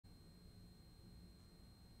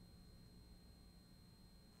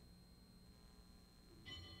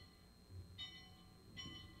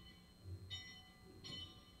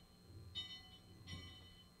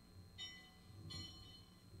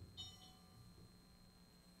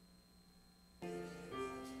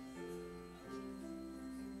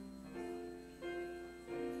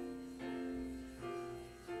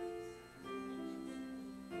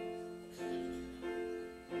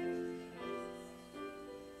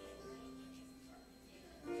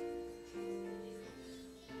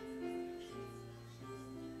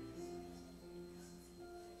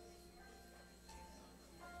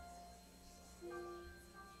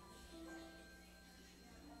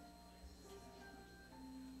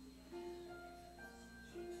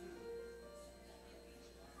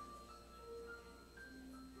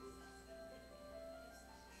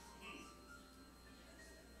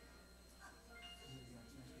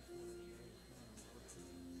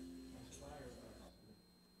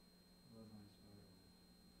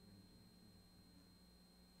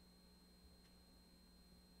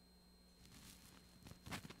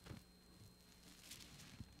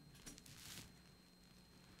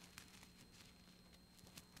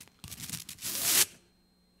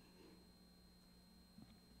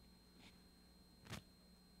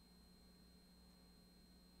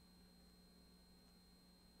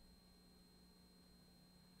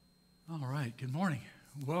right, good morning.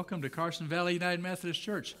 Welcome to Carson Valley United Methodist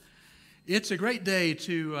Church. It's a great day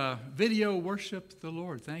to video worship the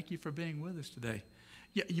Lord. Thank you for being with us today.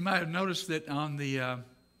 You might have noticed that on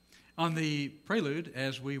the prelude,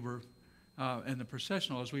 as we were in the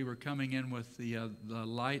processional, as we were coming in with the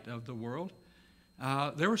light of the world,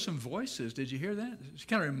 there were some voices. Did you hear that? It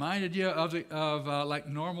kind of reminded you of like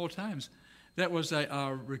normal times. That was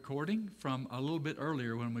a recording from a little bit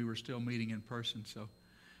earlier when we were still meeting in person. So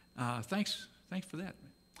thanks for that.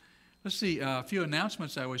 Let's see, a few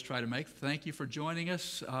announcements I always try to make. Thank you for joining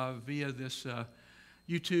us via this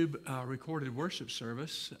YouTube recorded worship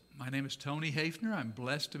service. My name is Tony Hafner. I'm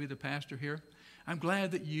blessed to be the pastor here. I'm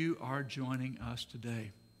glad that you are joining us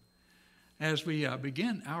today. As we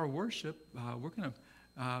begin our worship, we're going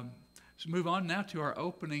to move on now to our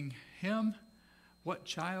opening hymn, What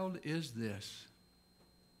Child Is This?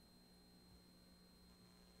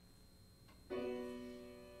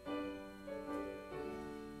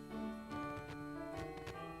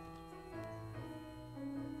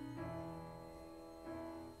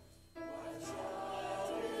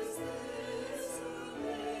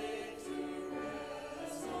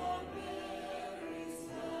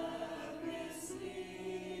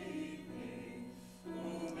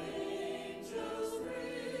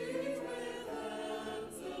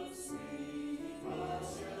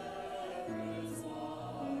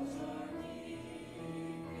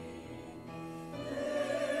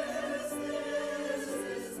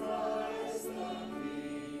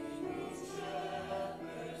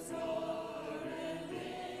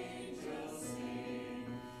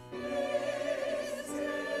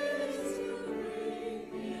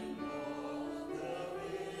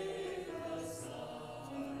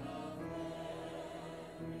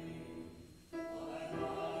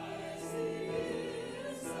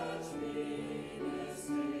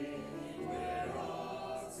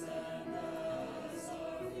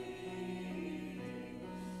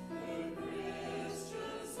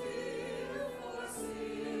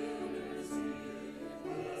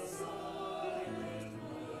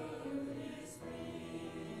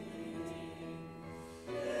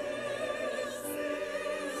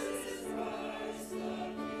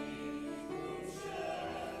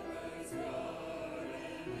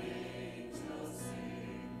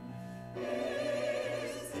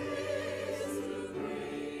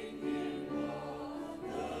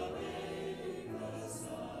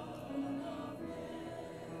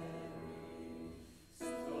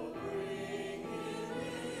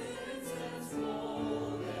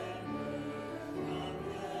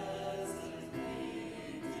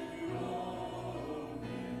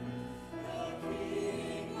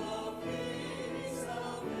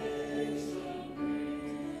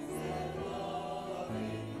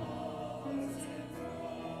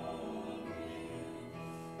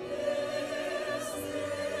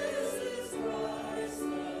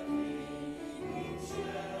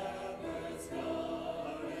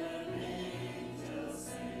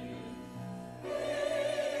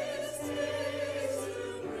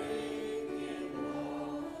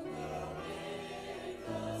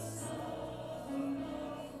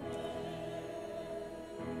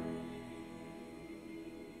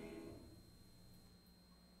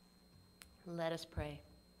 Let us pray.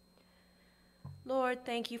 Lord,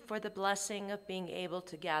 thank you for the blessing of being able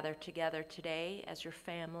to gather together today as your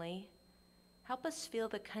family. Help us feel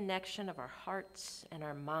the connection of our hearts and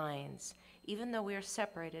our minds, even though we are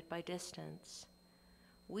separated by distance.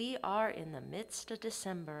 We are in the midst of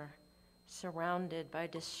December, surrounded by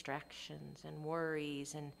distractions and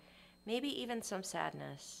worries and maybe even some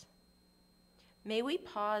sadness. May we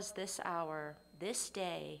pause this hour, this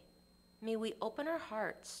day. May we open our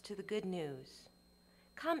hearts to the good news.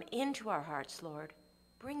 Come into our hearts, Lord.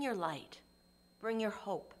 Bring your light. Bring your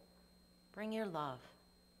hope. Bring your love.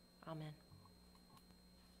 Amen.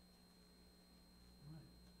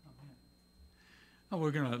 Well,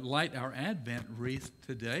 we're going to light our Advent wreath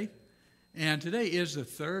today. And today is the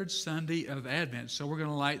third Sunday of Advent, so we're going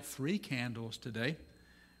to light 3 candles today.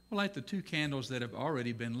 We'll light the 2 candles that have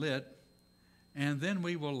already been lit, and then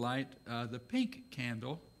we will light the pink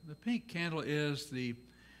candle. The pink candle is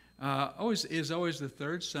always the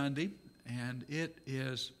third Sunday, and it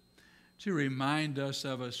is to remind us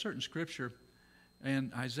of a certain scripture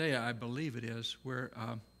in Isaiah, I believe it is, where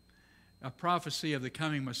a prophecy of the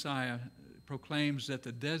coming Messiah proclaims that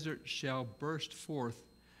the desert shall burst forth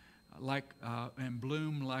and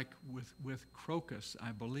bloom like with crocus,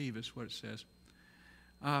 I believe is what it says.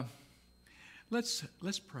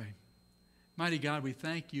 Let's pray. Mighty God, we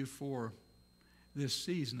thank you for this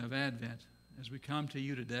season of Advent. As we come to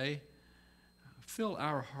you today, fill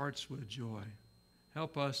our hearts with joy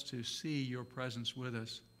Help us to see your presence with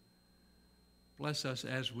us. Bless us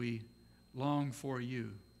as we long for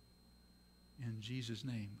you. In Jesus'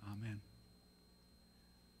 name, amen.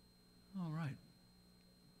 All right.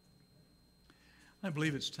 I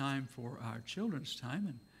believe it's time for our children's time,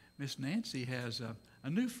 and Miss Nancy has a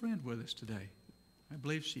new friend with us today. I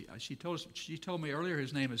believe she told me earlier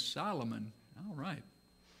his name is Solomon. All right.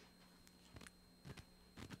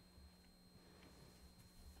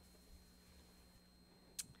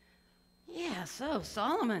 Yeah, so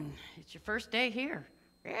Solomon, it's your first day here.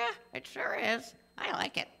 Yeah, it sure is. I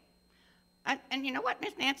like it. And you know what,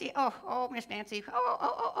 Miss Nancy? Oh, Miss Nancy.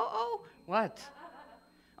 Oh. What?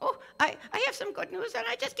 Oh, I have some good news, and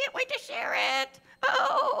I just can't wait to share it.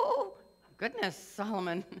 Oh. Goodness,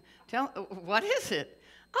 Solomon, what is it?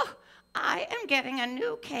 Oh, I am getting a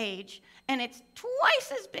new cage, and it's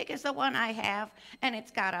twice as big as the one I have, and it's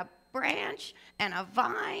got a branch and a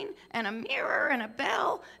vine and a mirror and a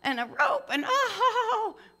bell and a rope and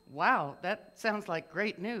oh. Wow, that sounds like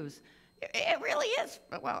great news. It really is.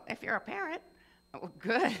 Well, if you're a parent. Oh,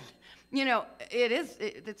 good. You know,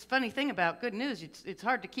 it's a funny thing about good news. It's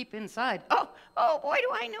hard to keep inside. Oh, boy, do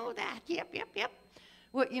I know that. Yep.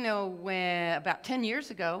 Well, you know, when about 10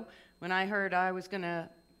 years ago, when I heard I was going to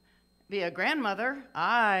be a grandmother,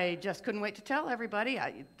 I just couldn't wait to tell everybody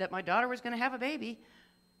that my daughter was going to have a baby.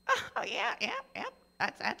 Oh, yeah.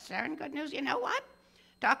 That's darn good news. You know what?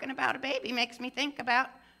 Talking about a baby makes me think about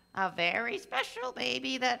a very special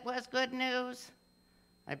baby that was good news.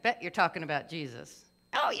 I bet you're talking about Jesus.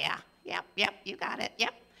 Oh, yeah. Yep, you got it.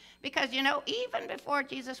 Yep. Because, you know, even before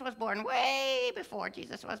Jesus was born, way before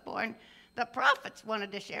Jesus was born, the prophets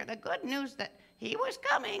wanted to share the good news that he was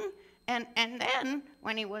coming. And then,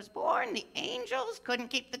 when he was born, the angels couldn't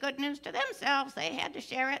keep the good news to themselves. They had to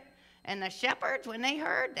share it. And the shepherds, when they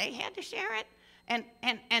heard, they had to share it. And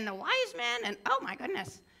the wise men, and oh, my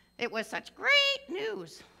goodness, it was such great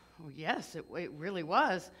news. Oh, yes, it really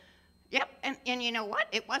was. Yep, and you know what?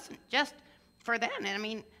 It wasn't just for them.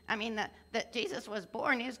 And I mean that Jesus was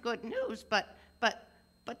born is good news, but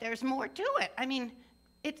there's more to it. I mean,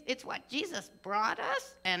 it's what Jesus brought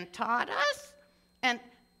us and taught us, and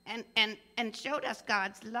showed us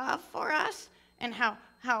God's love for us, and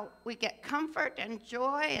how we get comfort and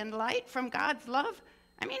joy and light from God's love.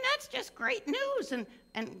 I mean, that's just great news,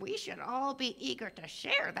 and we should all be eager to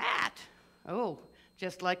share that. Oh,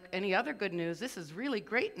 just like any other good news, this is really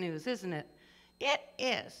great news, isn't it? It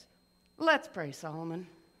is. Let's pray, Solomon.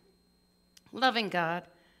 Loving God,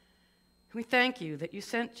 we thank you that you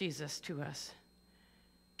sent Jesus to us.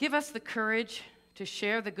 Give us the courage to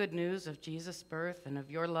share the good news of Jesus' birth and of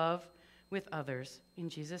your love with others. In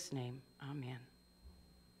Jesus' name, amen.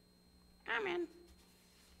 Amen.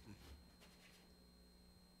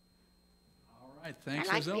 All right, thanks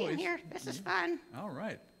I like as always. being here. This is fun. All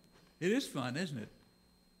right. It is fun, isn't it?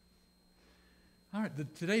 All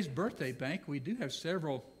right, today's birthday bank, we do have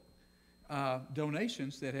several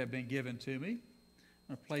donations that have been given to me.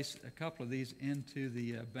 I'm going to place a couple of these into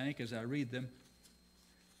the bank as I read them.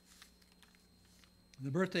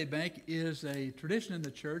 The birthday bank is a tradition in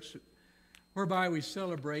the church whereby we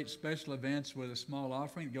celebrate special events with a small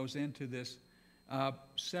offering that goes into this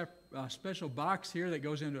special box here that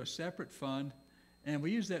goes into a separate fund. And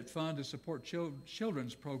we use that fund to support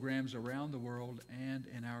children's programs around the world and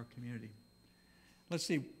in our community. Let's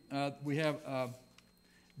see, we have a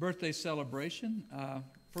birthday celebration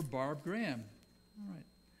for Barb Graham. All right.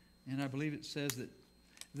 And I believe it says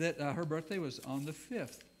that her birthday was on the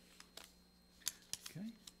 5th. Okay.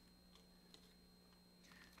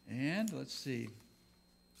 And let's see.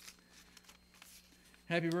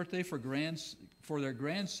 Happy birthday for their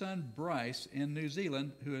grandson Bryce in New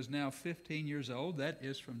Zealand, who is now 15 years old. That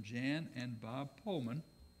is from Jan and Bob Pullman.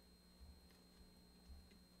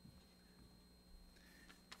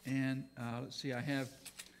 And let's see, I have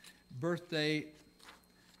birthday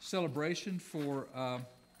celebration for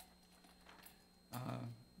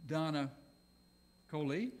Donna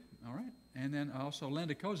Coley. All right. And then also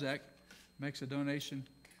Linda Kozak makes a donation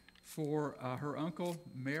for her uncle,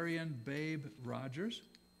 Marion Babe Rogers.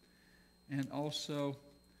 And also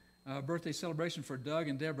birthday celebration for Doug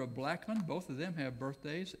and Deborah Blackman. Both of them have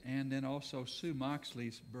birthdays. And then also Sue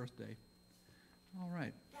Moxley's birthday. All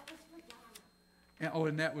right. That was for Donna.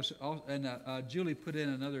 And that was, Julie put in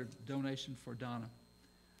another donation for Donna.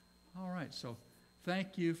 All right, so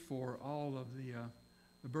thank you for all of the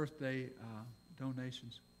birthday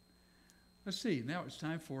donations. Let's see, now it's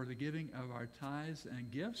time for the giving of our tithes and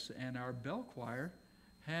gifts, and our bell choir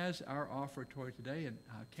has our offertory today, and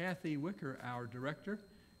Kathy Wicker, our director,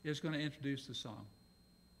 is going to introduce the song.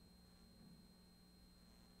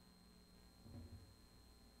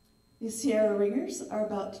 The Sierra Ringers are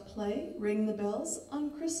about to play Ring the Bells on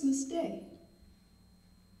Christmas Day.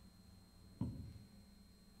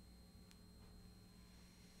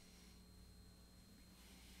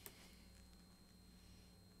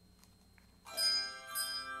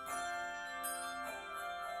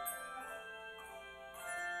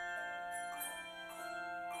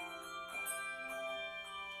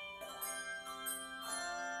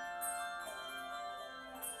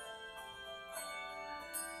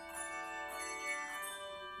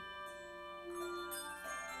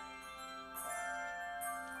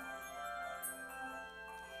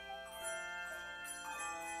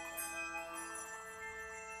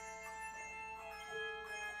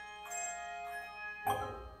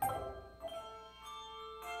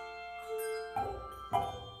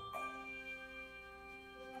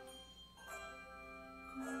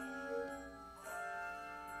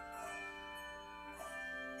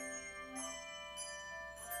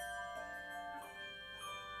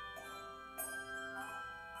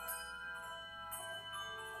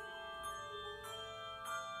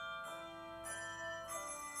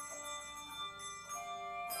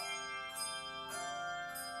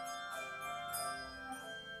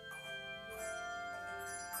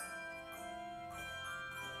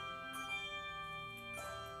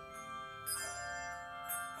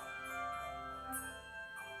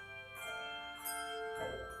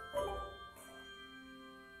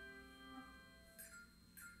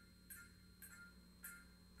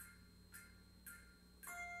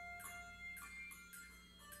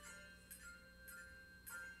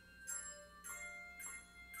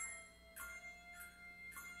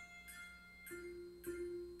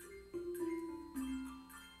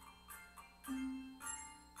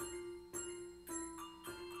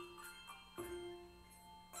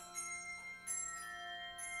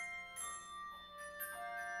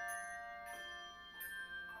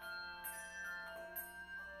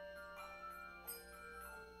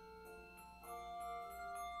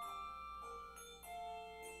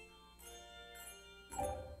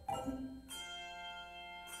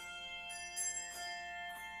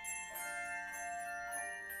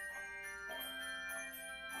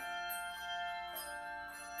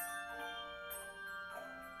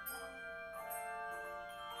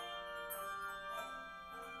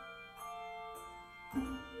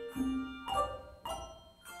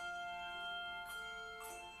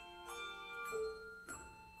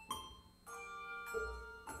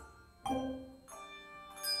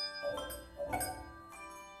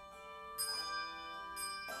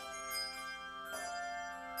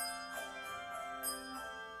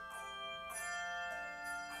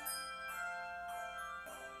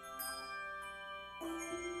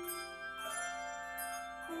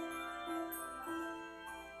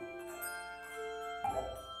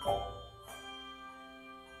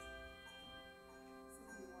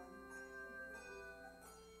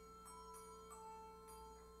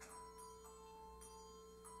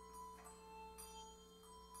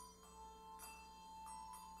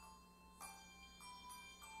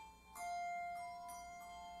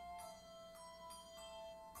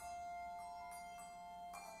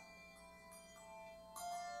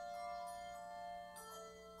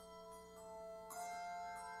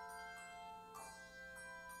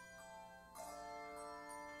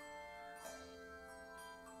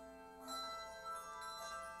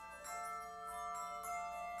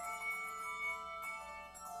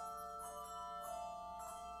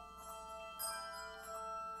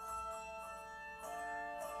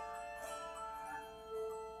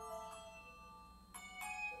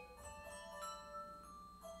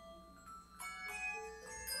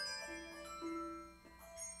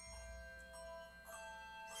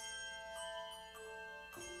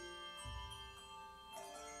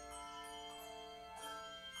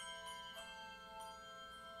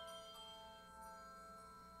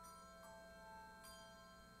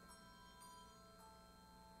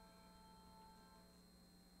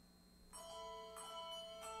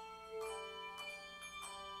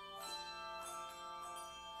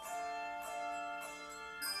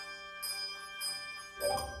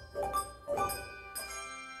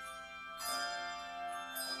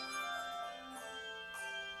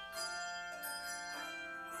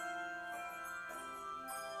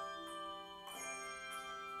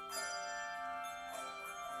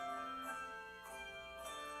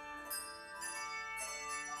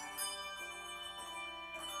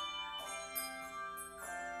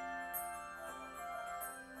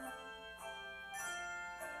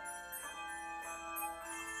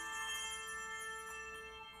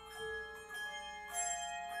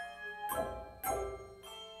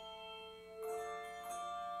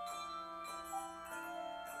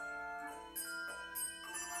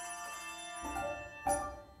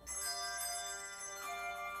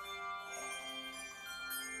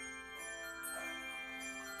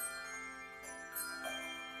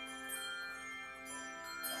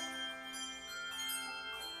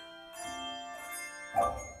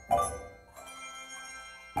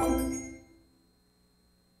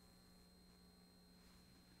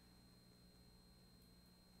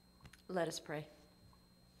 Let us pray.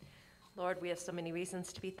 Lord, we have so many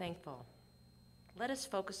reasons to be thankful. Let us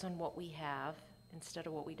focus on what we have instead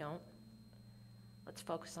of what we don't. Let's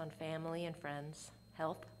focus on family and friends,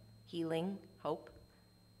 health, healing, hope.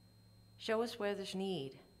 Show us where there's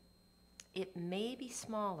need. It may be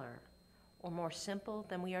smaller or more simple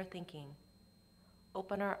than we are thinking.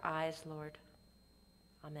 Open our eyes, Lord.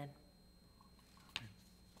 Amen.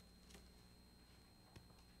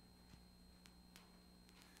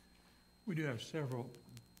 We do have several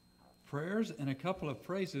prayers and a couple of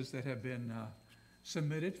praises that have been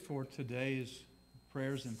submitted for today's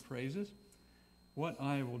prayers and praises. What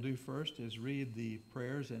I will do first is read the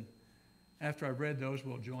prayers, and after I've read those,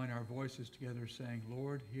 we'll join our voices together saying,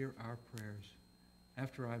 Lord, hear our prayers.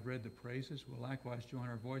 After I've read the praises, we'll likewise join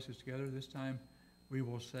our voices together. This time we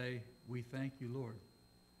will say, we thank you, Lord.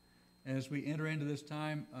 As we enter into this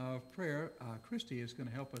time of prayer, Christy is going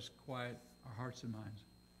to help us quiet our hearts and minds.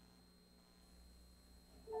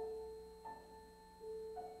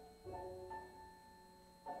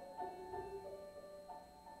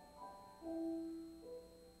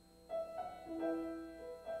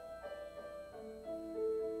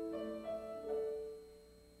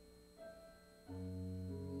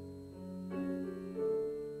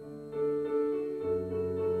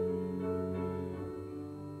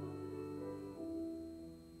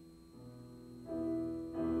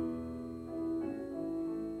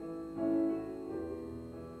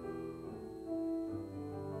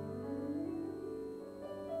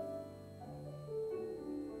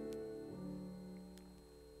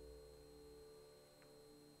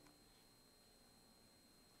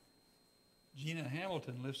 Gina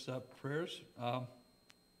Hamilton lifts up prayers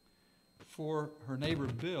for her neighbor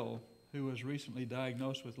Bill, who was recently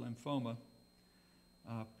diagnosed with lymphoma.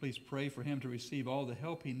 Please pray for him to receive all the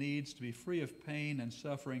help he needs to be free of pain and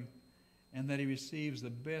suffering, and that he receives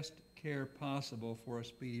the best care possible for a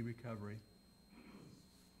speedy recovery.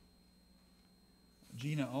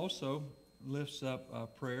 Gina also lifts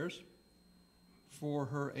up prayers for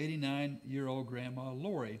her 89-year-old grandma,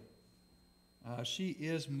 Lori. She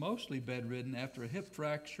is mostly bedridden after a hip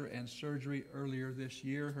fracture and surgery earlier this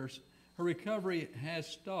year. Her recovery has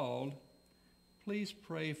stalled. Please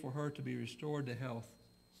pray for her to be restored to health.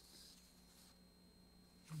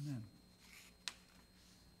 Amen.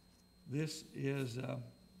 This is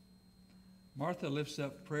Martha lifts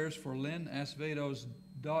up prayers for Lynn Acevedo's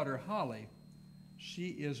daughter, Holly. She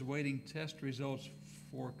is waiting test results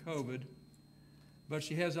for COVID, but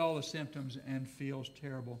she has all the symptoms and feels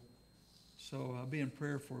terrible. So be in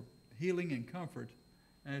prayer for healing and comfort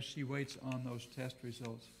as she waits on those test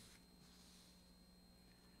results.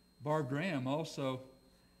 Barb Graham also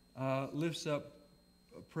lifts up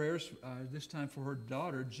prayers, this time for her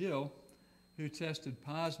daughter, Jill, who tested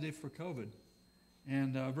positive for COVID.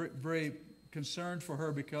 And very concerned for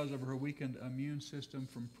her because of her weakened immune system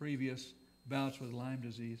from previous bouts with Lyme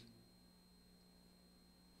disease.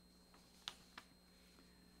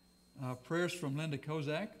 Prayers from Linda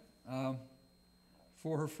Kozak.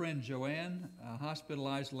 For her friend Joanne,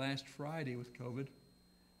 hospitalized last Friday with COVID,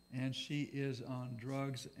 and she is on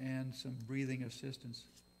drugs and some breathing assistance.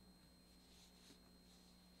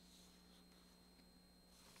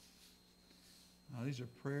 These are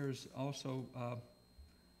prayers also, a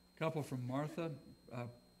couple from Martha.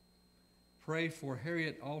 Pray for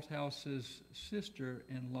Harriet Althouse's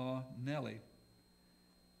sister-in-law, Nellie.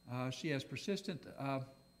 She has persistent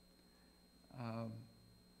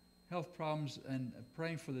health problems, and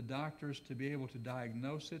praying for the doctors to be able to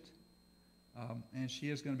diagnose it. And she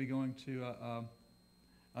is going to be going to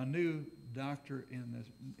a new doctor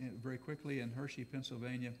very quickly in Hershey,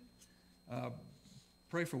 Pennsylvania.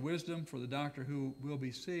 Pray for wisdom for the doctor who will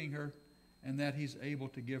be seeing her, and that he's able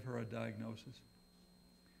to give her a diagnosis.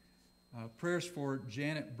 Prayers for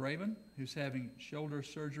Janet Brayman, who's having shoulder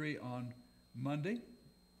surgery on Monday,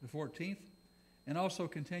 the 14th, and also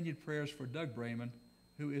continued prayers for Doug Brayman,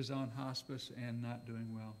 who is on hospice and not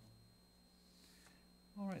doing well.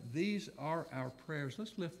 All right, these are our prayers.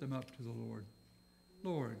 Let's lift them up to the Lord.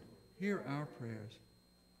 Lord, hear our prayers.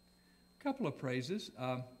 A couple of praises.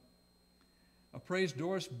 A praise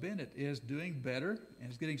Doris Bennett is doing better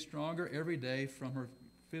and is getting stronger every day from her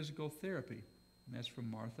physical therapy. And that's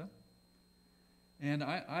from Martha. And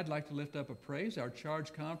I'd like to lift up a praise. Our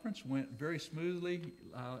Charge Conference went very smoothly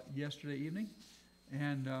yesterday evening.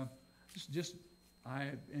 And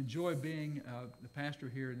I enjoy being the pastor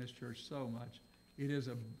here in this church so much. It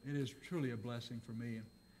is truly a blessing for me.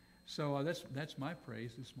 So that's my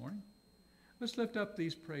praise this morning. Let's lift up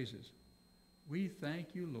these praises. We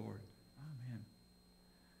thank you, Lord. Amen.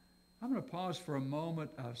 I'm going to pause for a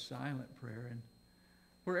moment of silent prayer. And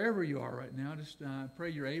wherever you are right now, just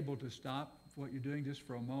pray you're able to stop what you're doing just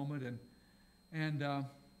for a moment and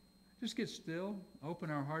just get still,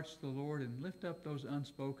 open our hearts to the Lord, and lift up those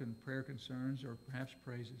unspoken prayer concerns or perhaps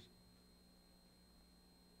praises.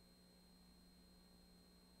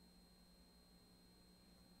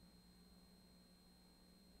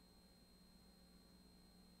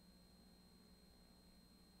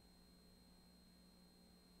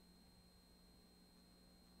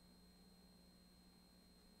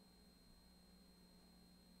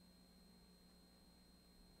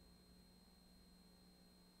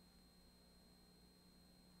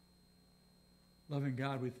 Loving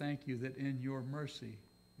God, we thank you that in your mercy,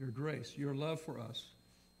 your grace, your love for us,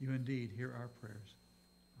 you indeed hear our prayers.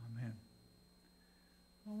 Amen.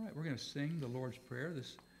 All right, we're going to sing the Lord's Prayer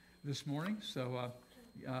this morning. So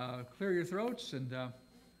clear your throats and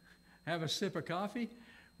have a sip of coffee.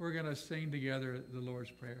 We're going to sing together the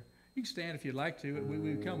Lord's Prayer. You can stand if you'd like to. We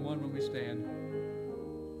become one when we stand.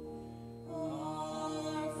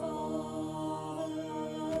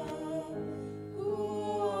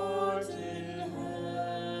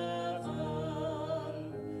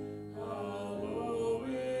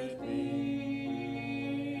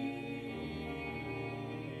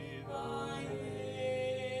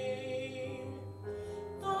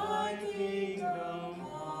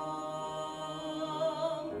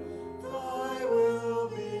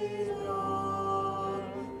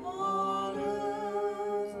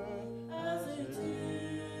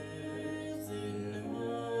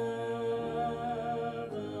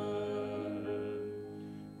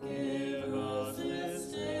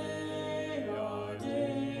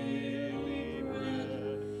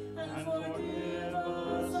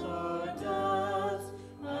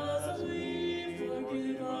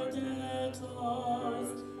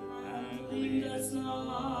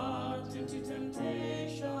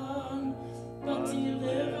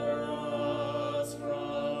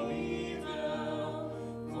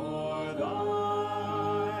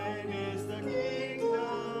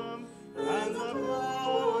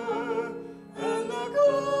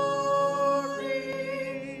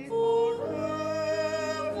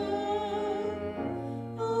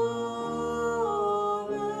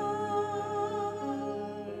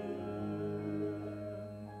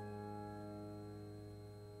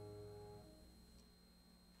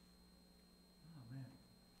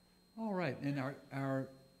 And our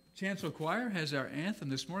chancel choir has our anthem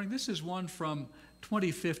this morning. This is one from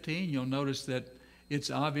 2015. You'll notice that it's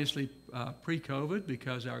obviously pre-COVID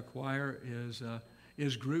because our choir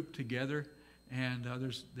is grouped together, and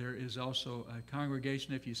there is also a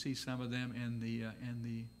congregation. If you see some of them in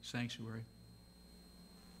the sanctuary.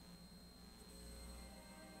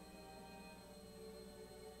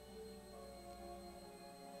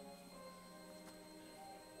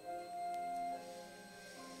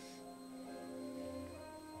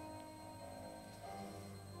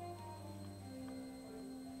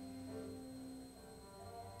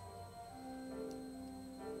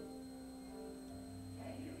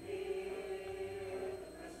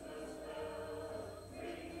 Christmas bells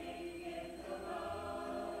ringing in the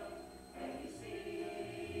night.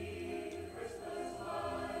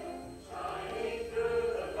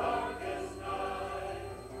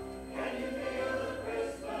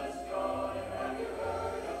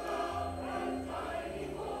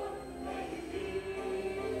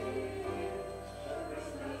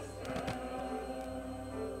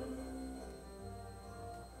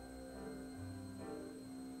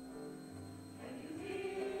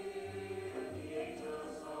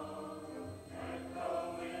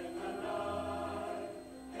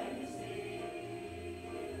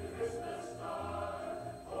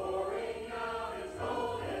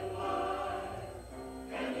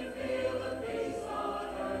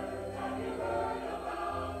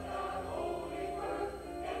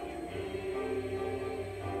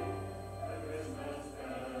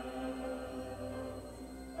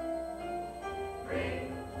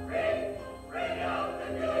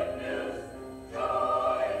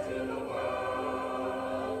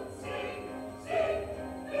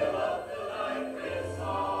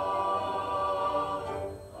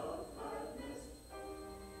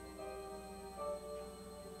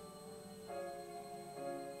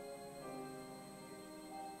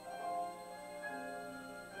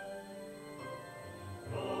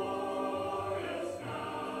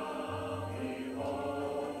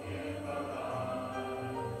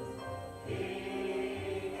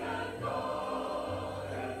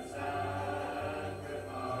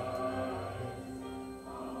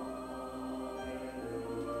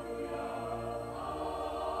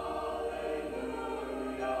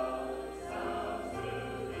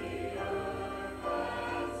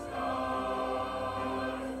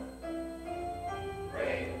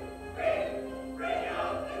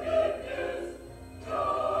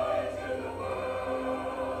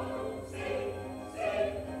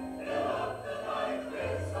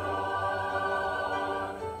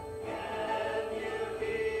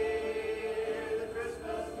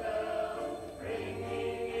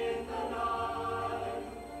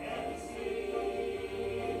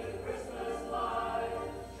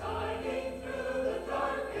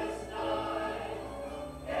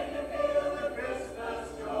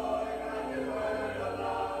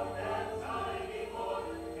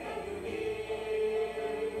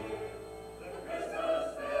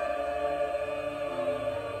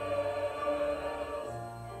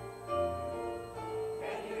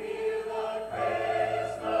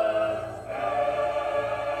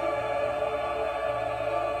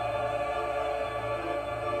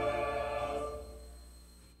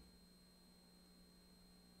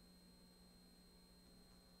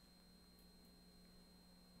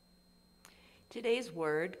 Today's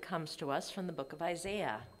word comes to us from the book of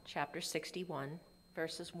Isaiah, chapter 61,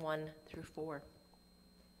 verses 1 through 4.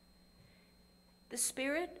 The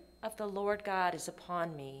Spirit of the Lord God is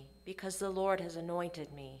upon me, because the Lord has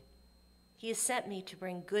anointed me. He has sent me to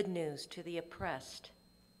bring good news to the oppressed,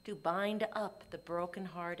 to bind up the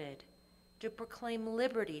brokenhearted, to proclaim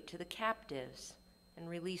liberty to the captives and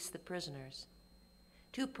release the prisoners,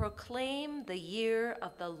 to proclaim the year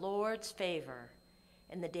of the Lord's favor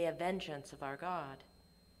and the day of vengeance of our God,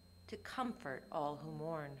 to comfort all who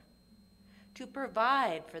mourn, to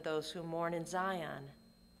provide for those who mourn in Zion,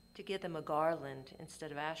 to give them a garland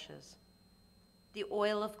instead of ashes, the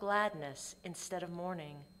oil of gladness instead of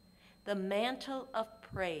mourning, the mantle of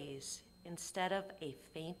praise instead of a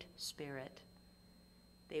faint spirit.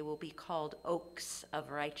 They will be called oaks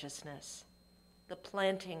of righteousness, the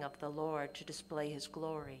planting of the Lord to display his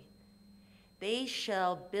glory. They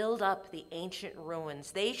shall build up the ancient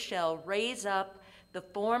ruins. They shall raise up the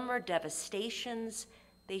former devastations.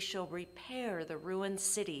 They shall repair the ruined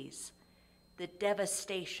cities, the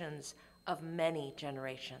devastations of many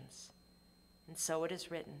generations. And so it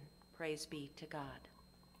is written, praise be to God.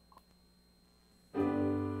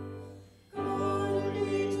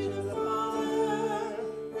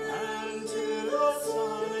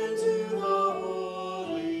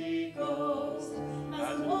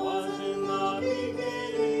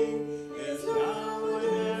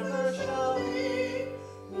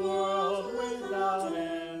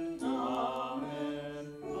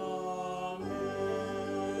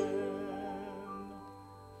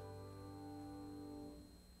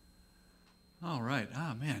 All right.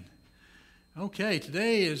 Amen. Okay,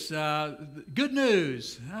 today is good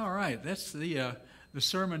news. All right, that's the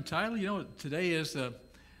sermon title. You know, today is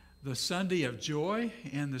the Sunday of joy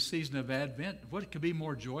in the season of Advent. What could be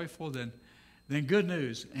more joyful than good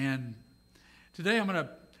news? And today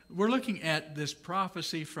we're looking at this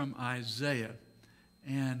prophecy from Isaiah,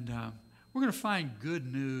 and we're going to find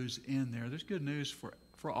good news in there. There's good news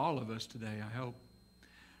for all of us today, I hope.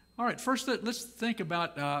 All right, first let's think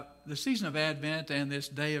about the season of Advent and this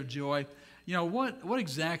day of joy. You know, what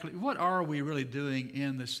are we really doing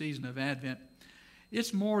in the season of Advent?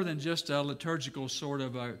 It's more than just a liturgical sort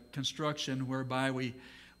of a construction whereby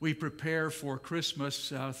we prepare for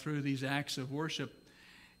Christmas through these acts of worship.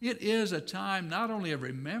 It is a time not only of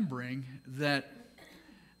remembering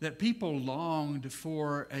that people longed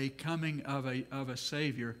for a coming of a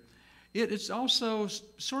Savior. It's also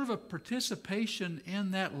sort of a participation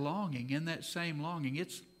in that longing, in that same longing.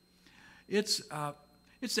 It's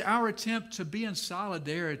our attempt to be in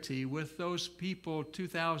solidarity with those people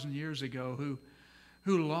 2,000 years ago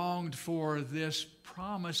who longed for this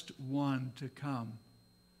promised one to come.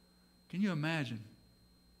 Can you imagine?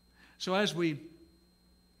 So as we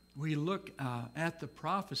look at the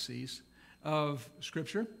prophecies of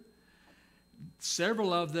Scripture,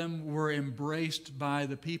 several of them were embraced by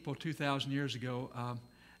the people 2,000 years ago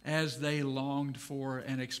as they longed for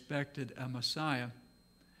and expected a Messiah.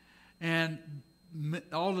 And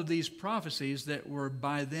all of these prophecies that were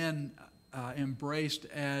by then embraced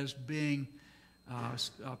as being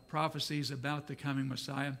prophecies about the coming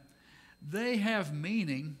Messiah, they have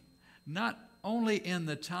meaning not only in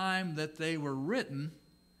the time that they were written,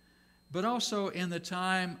 but also in the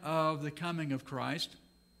time of the coming of Christ.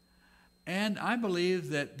 And I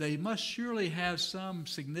believe that they must surely have some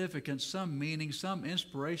significance, some meaning, some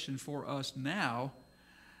inspiration for us now.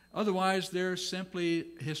 Otherwise, they're simply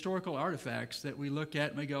historical artifacts that we look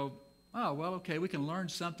at and we go, oh, well, okay, we can learn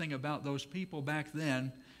something about those people back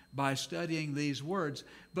then by studying these words,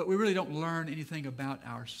 but we really don't learn anything about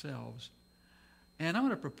ourselves. And I'm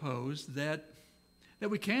going to propose that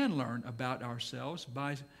we can learn about ourselves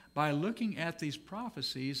by looking at these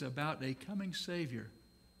prophecies about a coming Savior.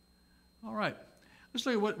 All right, let's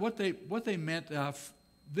look at what they meant.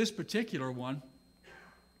 This particular one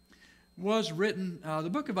was written, the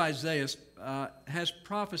book of Isaiah has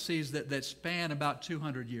prophecies that span about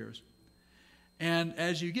 200 years. And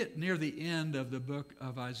as you get near the end of the book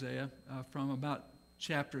of Isaiah, from about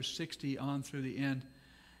chapter 60 on through the end,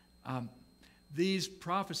 these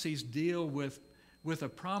prophecies deal with a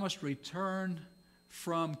promised return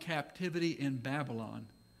from captivity in Babylon.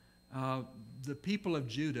 The people of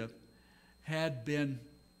Judah had been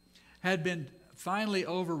finally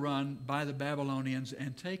overrun by the Babylonians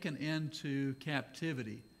and taken into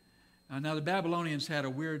captivity. Now, the Babylonians had a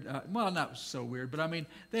weird, well, not so weird, but I mean,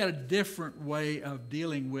 they had a different way of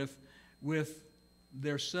dealing with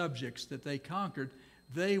their subjects that they conquered.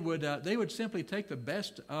 They would simply take the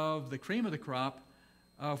best of the cream of the crop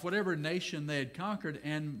of whatever nation they had conquered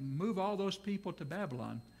and move all those people to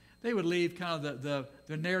Babylon. they would leave kind of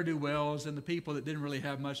the ne'er-do-wells and the people that didn't really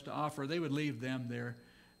have much to offer. They would leave them there.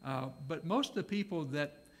 But most of the people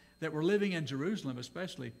that were living in Jerusalem,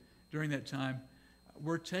 especially during that time,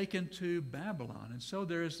 were taken to Babylon. And so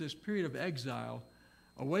there is this period of exile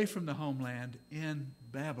away from the homeland in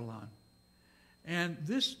Babylon. And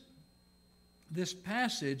this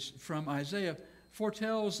passage from Isaiah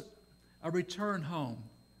foretells a return home.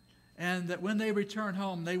 And that when they return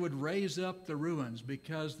home, they would raise up the ruins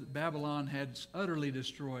because Babylon had utterly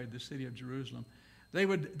destroyed the city of Jerusalem. They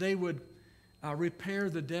would repair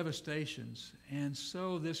the devastations. And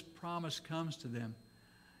so this promise comes to them.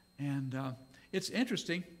 And it's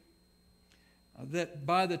interesting that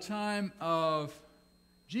by the time of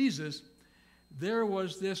Jesus, there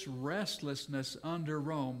was this restlessness under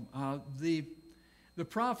Rome. The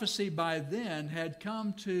prophecy by then had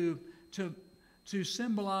come to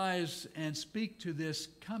symbolize and speak to this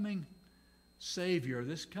coming Savior,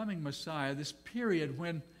 this coming Messiah, this period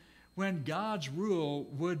when God's rule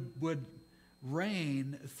would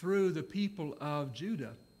reign through the people of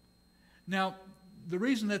Judah. Now, the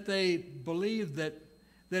reason that they believed that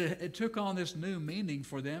it took on this new meaning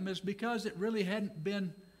for them is because it really hadn't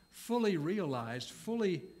been fully realized,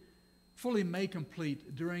 fully made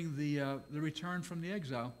complete during the return from the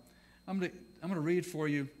exile. I'm going to read for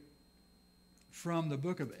you from the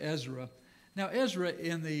book of Ezra. Now, Ezra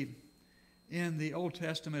in the Old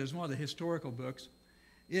Testament is one of the historical books.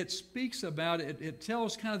 It speaks about it. It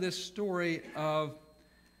tells kind of this story of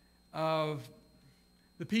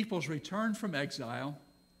the people's return from exile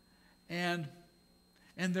and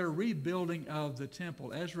their rebuilding of the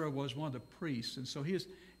temple. Ezra was one of the priests, and so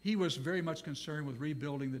he was very much concerned with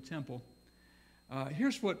rebuilding the temple.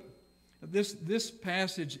 Here's what this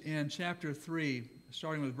passage in chapter 3,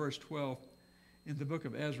 starting with verse 12, in the book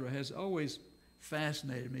of Ezra, has always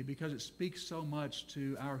fascinated me because it speaks so much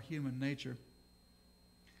to our human nature.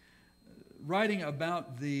 Writing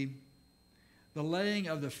about the laying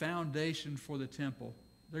of the foundation for the temple.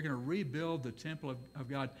 They're going to rebuild the temple of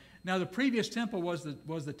God. Now, the previous temple was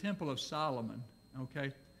the temple of Solomon,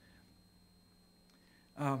 okay?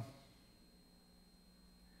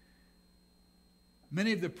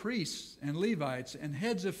 Many of the priests and Levites and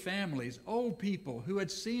heads of families, old people who had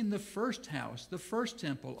seen the first house, the first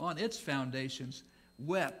temple on its foundations,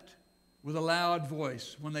 wept with a loud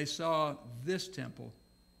voice when they saw this temple.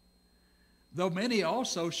 Though many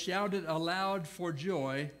also shouted aloud for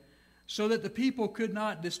joy, so that the people could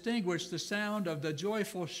not distinguish the sound of the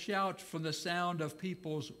joyful shout from the sound of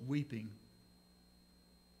people's weeping.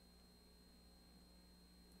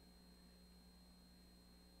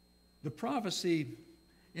 The prophecy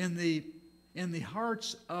in the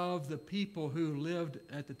hearts of the people who lived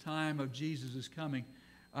at the time of Jesus' coming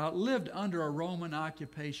lived under a Roman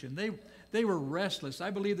occupation. They were restless. I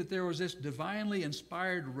believe that there was this divinely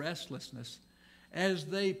inspired restlessness as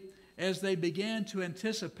they began to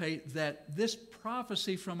anticipate that this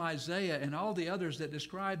prophecy from Isaiah and all the others that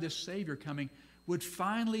describe this Savior coming would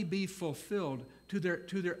finally be fulfilled to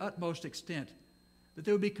their utmost extent, that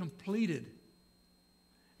they would be completed.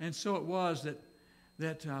 And so it was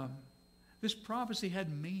that this prophecy had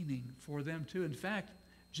meaning for them too. In fact,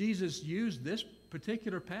 Jesus used this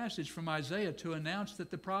particular passage from Isaiah to announce that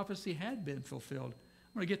the prophecy had been fulfilled.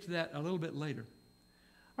 I'm going to get to that a little bit later.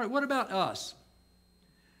 All right, what about us?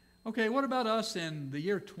 Okay, what about us in the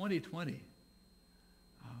year 2020?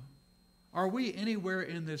 Are we anywhere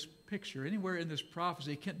in this picture, anywhere in this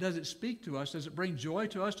prophecy? Does it speak to us? Does it bring joy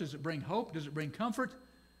to us? Does it bring hope? Does it bring comfort?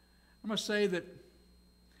 I'm going to say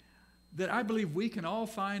that I believe we can all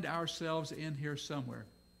find ourselves in here somewhere.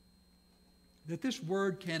 That this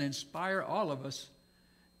word can inspire all of us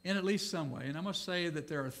in at least some way. And I must say that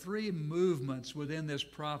there are three movements within this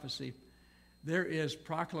prophecy. There is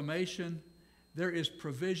proclamation, there is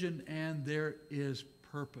provision, and there is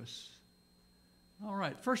purpose. All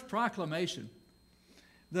right, first, proclamation.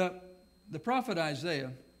 The prophet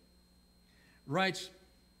Isaiah writes,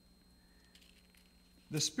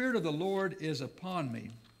 "The Spirit of the Lord is upon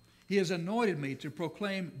me. He has anointed me to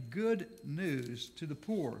proclaim good news to the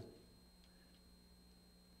poor,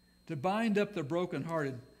 to bind up the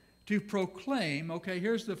brokenhearted, to proclaim." Okay,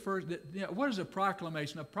 here's the first. What is a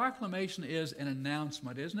proclamation? A proclamation is an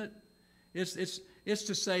announcement, isn't it? It's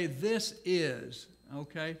to say this is,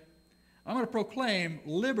 okay? I'm going to proclaim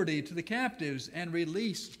liberty to the captives and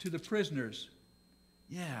release to the prisoners.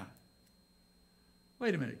 Yeah.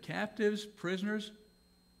 Wait a minute, captives, prisoners?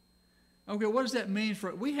 Okay, what does that mean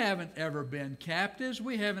for, we haven't ever been captives.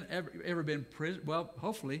 We haven't ever been prisoners. Well,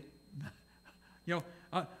 hopefully.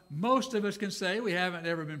 Most of us can say we haven't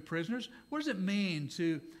ever been prisoners. What does it mean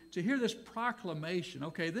to hear this proclamation.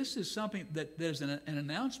 Okay, this is something that there's an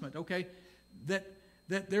announcement, okay, that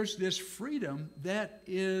there's this freedom that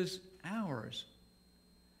is ours.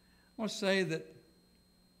 I want to say that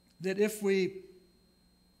if we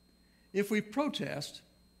protest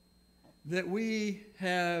that we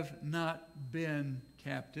have not been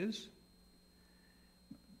captives,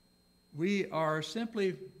 we are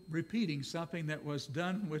simply repeating something that was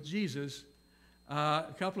done with Jesus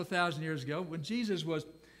a couple of thousand years ago. When Jesus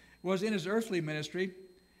was in his earthly ministry,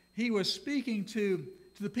 he was speaking to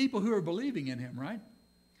the people who are believing in him, right?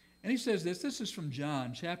 And he says this. This is from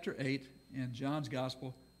John chapter 8 in John's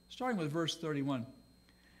Gospel, starting with verse 31.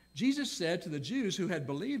 Jesus said to the Jews who had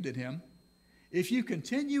believed in him, "If you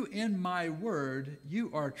continue in my word,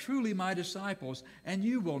 you are truly my disciples, and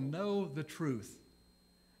you will know the truth,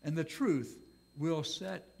 and the truth will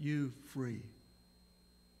set you free."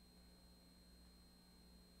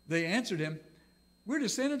 They answered him, "We're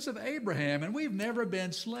descendants of Abraham, and we've never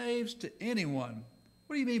been slaves to anyone.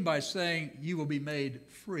 What do you mean by saying you will be made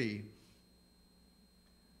free?"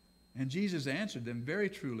 And Jesus answered them, "Very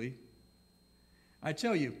truly, I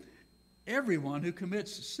tell you, everyone who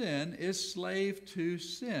commits sin is slave to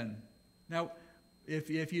sin." Now, if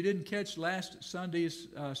you didn't catch last Sunday's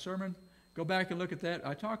sermon, go back and look at that.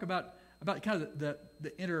 I talk about kind of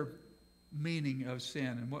the inner meaning of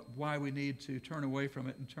sin and why we need to turn away from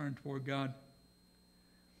it and turn toward God.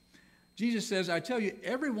 Jesus says, "I tell you,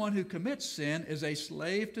 everyone who commits sin is a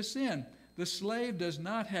slave to sin. The slave does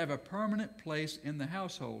not have a permanent place in the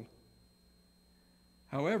household.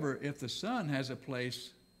 However, if the Son has a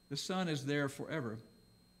place, the Son is there forever.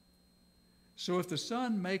 So if the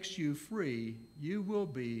Son makes you free, you will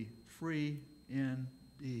be free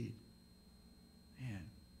indeed." Man.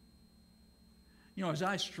 You know, as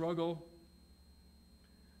I struggle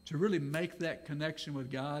to really make that connection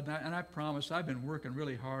with God, and I promise I've been working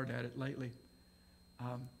really hard at it lately,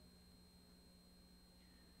 I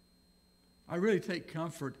really take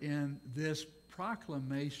comfort in this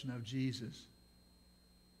proclamation of Jesus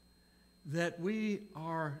that we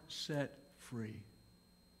are set free.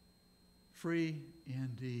 Free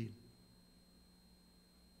indeed.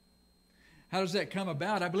 How does that come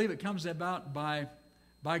about? I believe it comes about by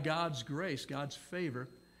God's grace, God's favor.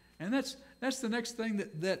 And that's the next thing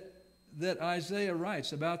that Isaiah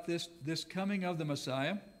writes about this coming of the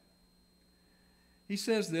Messiah. He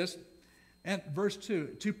says this, and verse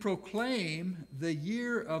 2, "To proclaim the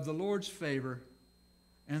year of the Lord's favor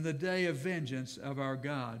and the day of vengeance of our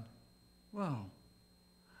God." Wow.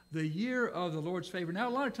 The year of the Lord's favor. Now,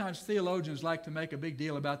 a lot of times theologians like to make a big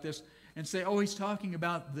deal about this and say, oh, he's talking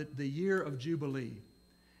about the year of Jubilee.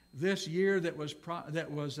 This year that was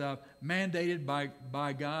mandated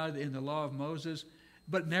by God in the law of Moses,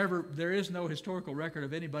 but there is no historical record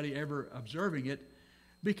of anybody ever observing it,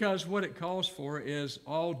 because what it calls for is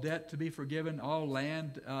all debt to be forgiven, all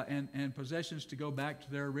land and possessions to go back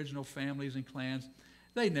to their original families and clans.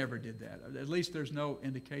 They never did that. At least there's no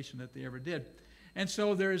indication that they ever did. And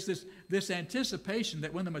so there is this anticipation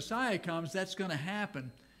that when the Messiah comes, that's going to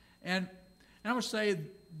happen. And I would say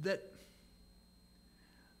that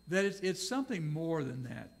it's something more than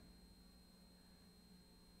that.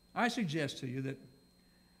 I suggest to you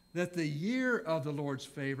that the year of the Lord's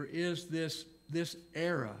favor is this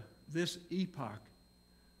era, this epoch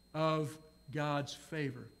of God's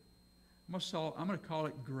favor. I'm going to call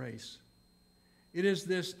it grace. It is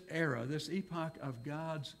this era, this epoch of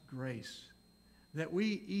God's grace that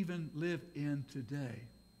we even live in today.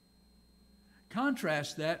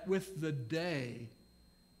 Contrast that with the day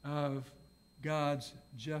of God's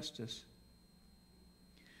justice.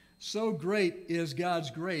 So great is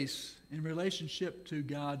God's grace in relationship to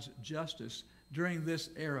God's justice during this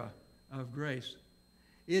era of grace.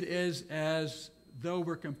 It is as though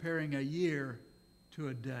we're comparing a year to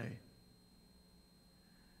a day.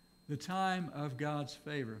 The time of God's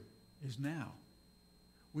favor is now.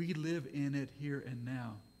 We live in it here and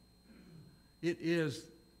now. It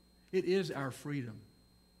is our freedom.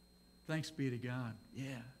 Thanks be to God.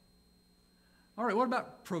 Yeah. All right, what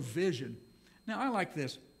about provision? Now, I like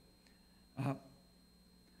this.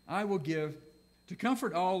 I will give to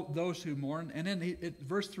comfort all those who mourn. And then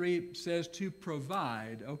verse 3 says to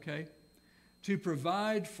provide, okay? To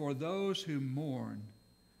provide for those who mourn,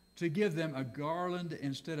 to give them a garland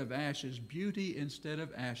instead of ashes, beauty instead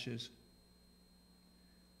of ashes,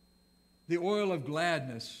 the oil of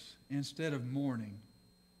gladness instead of mourning,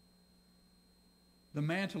 the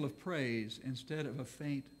mantle of praise instead of a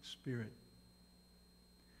faint spirit.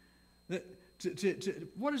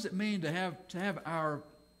 What does it mean to have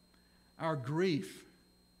our grief,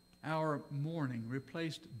 our mourning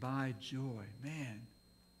replaced by joy? Man,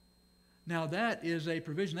 Now that is a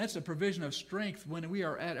provision. That's a provision of strength when we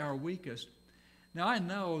are at our weakest. Now I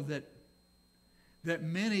know that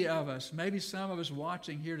many of us, maybe some of us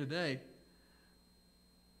watching here today,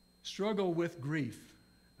 struggle with grief,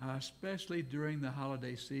 especially during the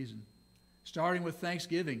holiday season, starting with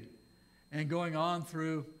Thanksgiving and going on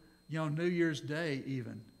through, New Year's Day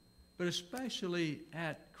even, but especially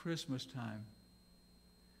at Christmas time,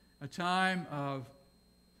 a time of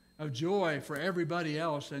joy for everybody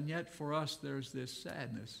else, and yet for us there's this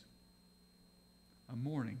sadness, a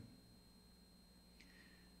mourning.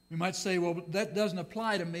 We might say, well, that doesn't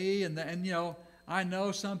apply to me, and I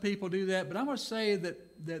know some people do that, but I'm going to say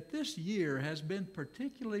that this year has been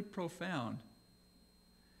particularly profound.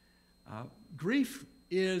 Grief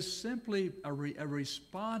is simply a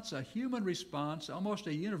response, a human response, almost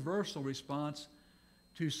a universal response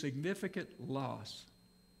to significant loss.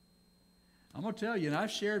 I'm going to tell you, and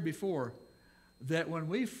I've shared before, that when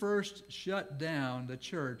we first shut down the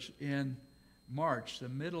church in March, the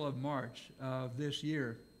middle of March of this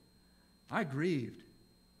year, I grieved.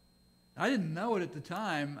 I didn't know it at the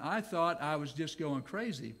time. I thought I was just going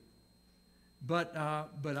crazy. But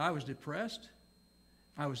I was depressed.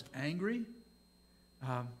 I was angry.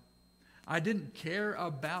 I didn't care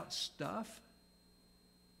about stuff.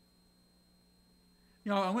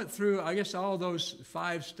 I went through, I guess, all those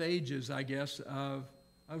 5 stages, of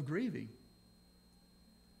grieving.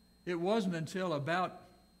 It wasn't until about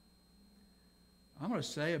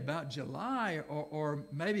July or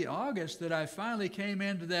maybe August that I finally came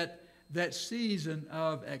into that season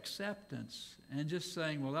of acceptance and just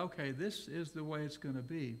saying, well, okay, this is the way it's going to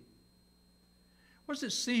be. What does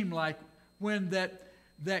it seem like when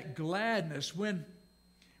that gladness, when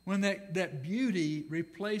that beauty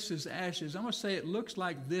replaces ashes? I'm going to say it looks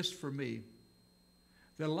like this for me.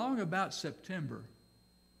 That along about September,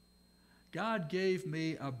 God gave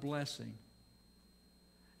me a blessing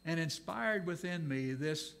and inspired within me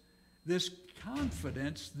this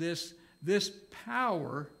confidence, this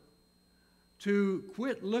power to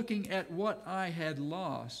quit looking at what I had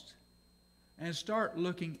lost and start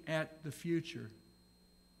looking at the future.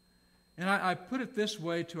 And I put it this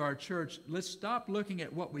way to our church: let's stop looking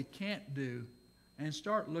at what we can't do and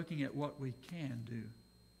start looking at what we can do.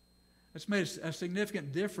 It's made a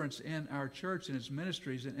significant difference in our church and its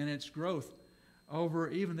ministries and its growth over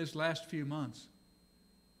even this last few months.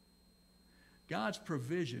 God's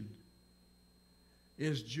provision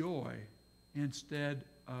is joy instead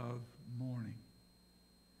of mourning.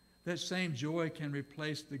 That same joy can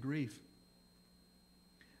replace the grief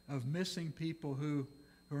of missing people who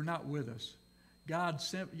are not with us. God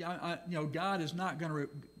is not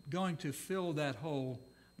going to fill that hole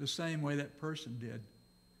the same way that person did.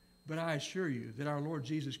 But I assure you that our Lord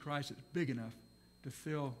Jesus Christ is big enough to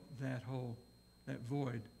fill that hole, that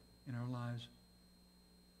void in our lives.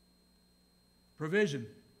 Provision.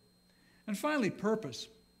 And finally, purpose.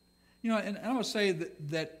 And I'm going to say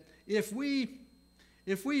that if we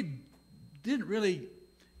didn't really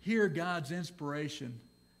hear God's inspiration,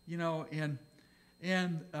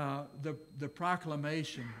 in the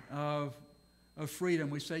proclamation of freedom,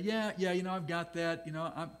 we say, yeah, I've got that.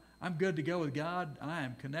 I'm good to go with God. I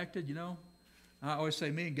am connected. I always say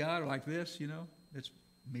me and God are like this. It's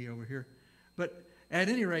me over here. But at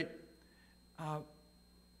any rate,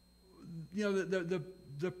 the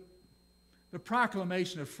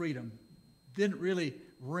proclamation of freedom didn't really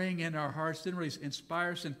ring in our hearts, didn't really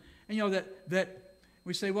inspire us, and that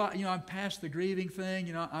we say, well, I'm past the grieving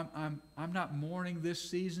thing. I'm not mourning this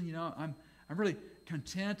season. I'm really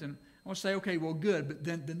content, and I want to say, okay, well, good, but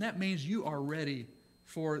then that means you are ready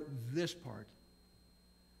for this part,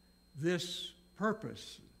 this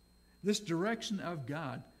purpose, this direction of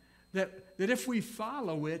God, that if we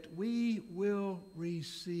follow it, we will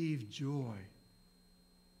receive joy.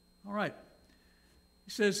 All right.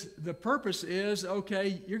 He says the purpose is,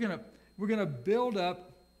 okay, we're going to build up.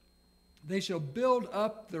 They shall build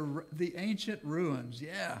up the ancient ruins.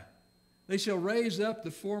 Yeah. They shall raise up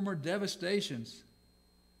the former devastations.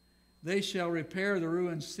 They shall repair the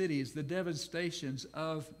ruined cities, the devastations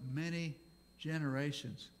of many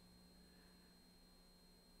generations.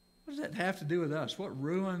 What does that have to do with us? What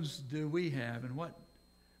ruins do we have, and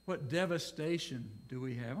what devastation do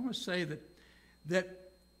we have? I want to say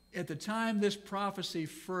that at the time this prophecy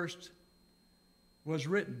first was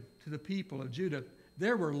written to the people of Judah,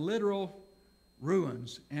 there were literal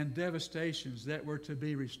ruins and devastations that were to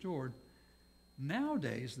be restored.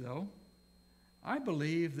 Nowadays, though, I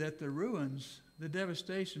believe that the ruins, the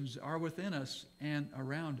devastations are within us and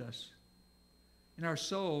around us, in our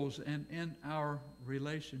souls and in our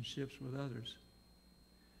relationships with others.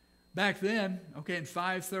 Back then, okay, in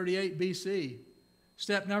 538 BC,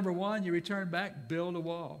 step number one, you return back, build a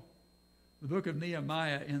wall. The book of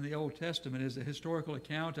Nehemiah in the Old Testament is a historical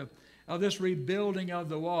account of this rebuilding of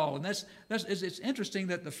the wall. And it's interesting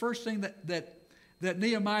that the first thing that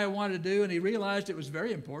Nehemiah wanted to do, and he realized it was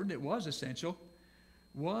very important, it was essential,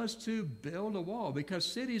 was to build a wall, because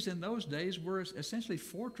cities in those days were essentially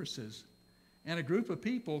fortresses. And a group of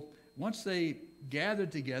people, once they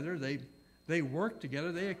gathered together, they worked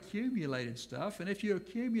together, they accumulated stuff. And if you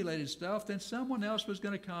accumulated stuff, then someone else was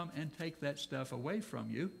going to come and take that stuff away from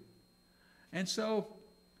you. And so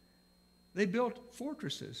they built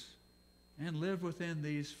fortresses and lived within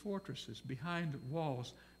these fortresses, behind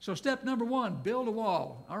walls. So step number one, build a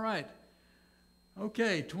wall. All right.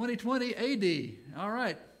 Okay, 2020 AD. All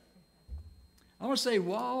right. I want to say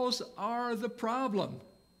walls are the problem.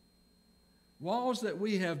 Walls that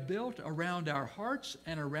we have built around our hearts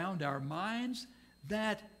and around our minds,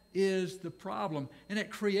 that is the problem. And it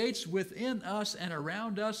creates within us and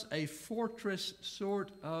around us a fortress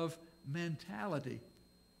sort of mentality.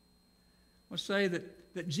 I want to say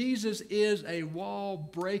that Jesus is a wall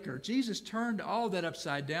breaker. Jesus turned all that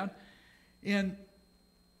upside down. In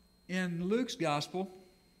Luke's gospel,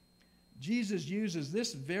 Jesus uses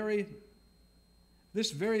this very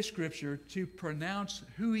scripture to pronounce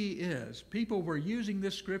who he is. People were using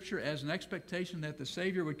this scripture as an expectation that the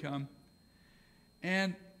Savior would come.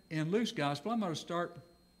 And in Luke's gospel, I'm going to start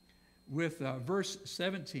with verse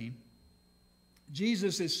 17.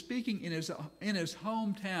 Jesus is speaking in his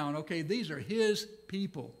hometown. Okay, these are his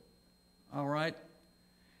people. All right?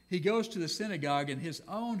 He goes to the synagogue in his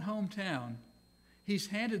own hometown. He's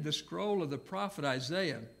handed the scroll of the prophet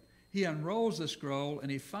Isaiah. He unrolls the scroll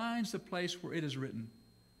and he finds the place where it is written,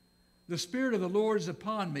 "The Spirit of the Lord is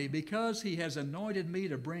upon me, because he has anointed me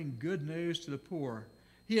to bring good news to the poor.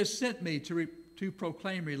 He has sent me to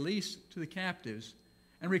proclaim release to the captives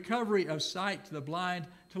and recovery of sight to the blind,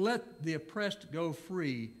 to let the oppressed go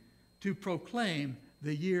free, to proclaim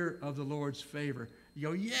the year of the Lord's favor." You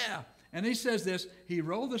go, yeah. And he says this, he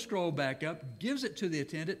rolled the scroll back up, gives it to the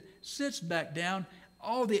attendant, sits back down.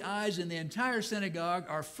 All the eyes in the entire synagogue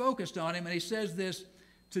are focused on him, and he says this,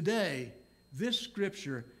 "Today, this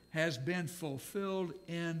scripture has been fulfilled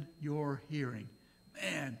in your hearing."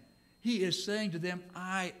 Man, he is saying to them,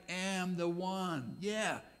 I am the one.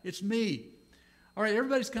 Yeah, it's me. All right,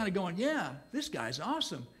 everybody's kind of going, yeah, this guy's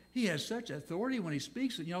awesome. He has such authority when he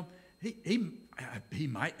speaks. You know, he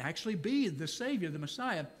might actually be the Savior, the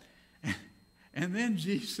Messiah. And then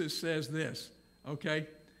Jesus says this, okay?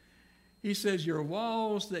 He says, your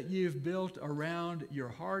walls that you've built around your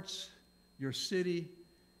hearts, your city,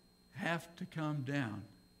 have to come down.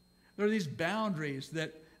 There are these boundaries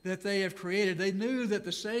that they have created. They knew that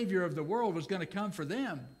the Savior of the world was going to come for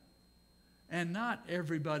them and not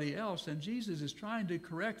everybody else. And Jesus is trying to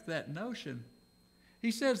correct that notion.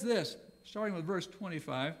 He says this, starting with verse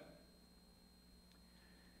 25.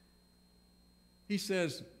 He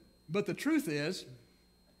says, "But the truth is,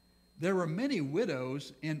 there were many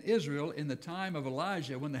widows in Israel in the time of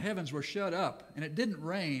Elijah when the heavens were shut up, and it didn't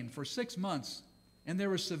rain for 6 months, and there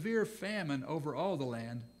was severe famine over all the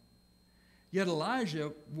land. Yet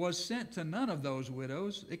Elijah was sent to none of those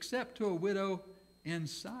widows, except to a widow in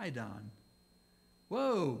Sidon."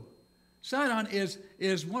 Whoa! Sidon is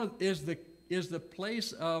the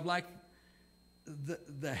place of like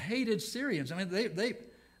the hated Syrians. I mean, they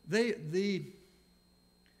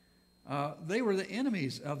were the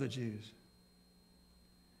enemies of the Jews.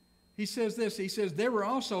 He says this, he says, "There were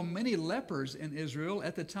also many lepers in Israel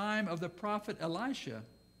at the time of the prophet Elisha,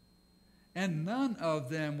 and none of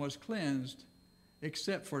them was cleansed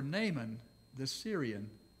except for Naaman the Syrian."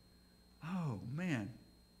 Oh, man.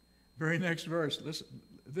 Very next verse. Listen,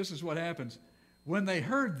 this is what happens. "When they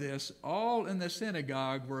heard this, all in the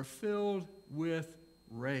synagogue were filled with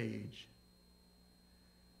rage."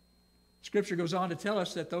 Scripture goes on to tell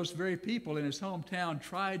us that those very people in his hometown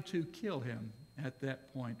tried to kill him at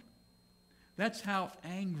that point. That's how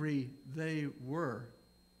angry they were.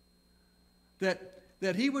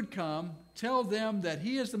 That he would come, tell them that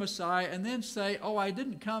he is the Messiah, and then say, "Oh, I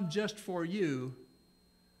didn't come just for you.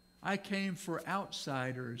 I came for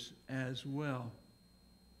outsiders as well."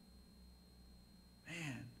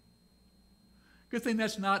 Man. Good thing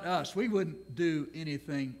that's not us. We wouldn't do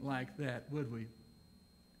anything like that, would we?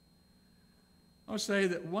 I'll say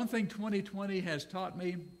that one thing 2020 has taught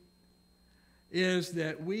me is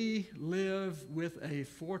that we live with a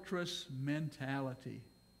fortress mentality.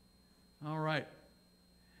 All right.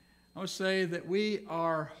 I would say that we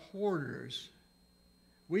are hoarders.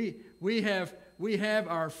 We have we have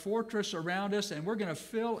our fortress around us, and we're going to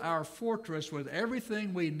fill our fortress with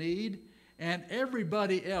everything we need, and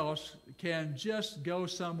everybody else can just go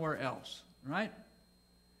somewhere else, right?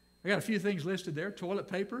 I got a few things listed there. Toilet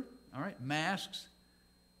paper, all right, masks.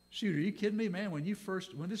 Shoot, are you kidding me, man? When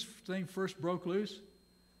this thing first broke loose,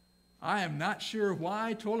 I am not sure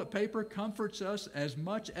why toilet paper comforts us as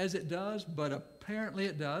much as it does, but apparently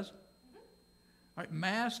it does. All right,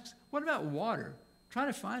 masks. What about water? Trying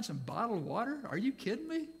to find some bottled water? Are you kidding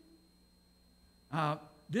me?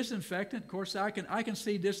 Disinfectant. Of course, I can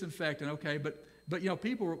see disinfectant. Okay, but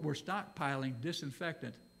people were stockpiling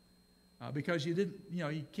disinfectant because you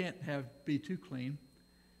can't be too clean.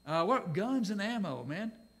 What guns and ammo,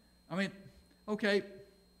 man? I mean, okay.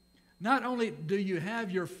 Not only do you have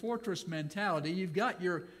your fortress mentality, you've got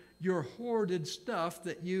your hoarded stuff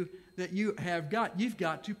that you have got. You've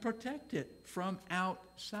got to protect it from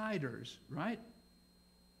outsiders, right?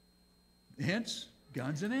 Hence,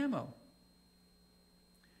 guns and ammo.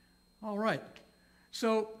 All right.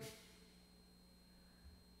 So,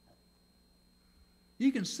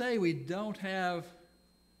 you can say we don't have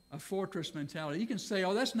a fortress mentality. You can say,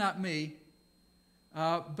 oh, that's not me.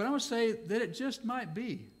 But I'm going to say that it just might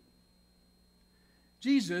be.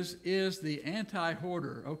 Jesus is the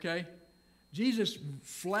anti-hoarder, okay? Jesus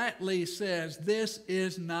flatly says this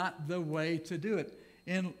is not the way to do it.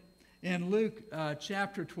 In Luke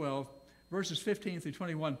chapter 12, verses 15 through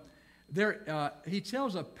 21, he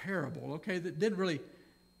tells a parable, okay, that didn't really,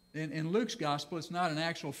 in Luke's gospel, it's not an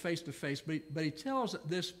actual face-to-face, but he tells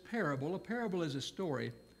this parable. A parable is a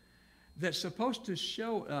story that's supposed to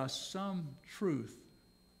show us some truth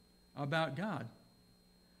about God.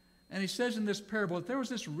 And he says in this parable that there was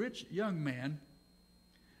this rich young man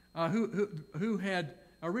who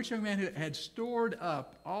had stored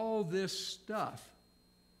up all this stuff.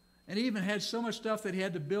 And he even had so much stuff that he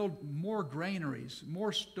had to build more granaries,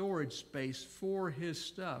 more storage space for his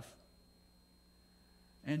stuff.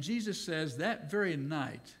 And Jesus says that very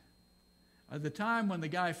night, at the time when the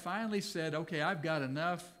guy finally said, okay, I've got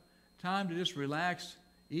enough time to just relax,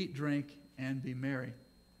 eat, drink, and be merry.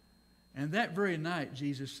 And that very night,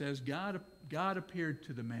 Jesus says, God appeared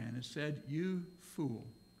to the man and said, you fool.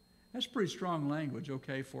 That's pretty strong language,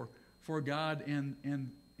 okay, for God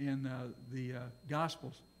in the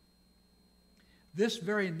Gospels. This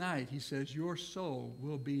very night, he says, your soul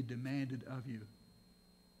will be demanded of you.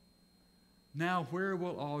 Now, where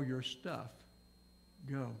will all your stuff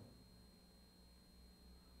go?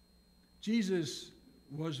 Jesus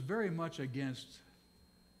was very much against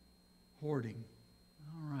hoarding.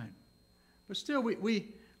 All right. But still,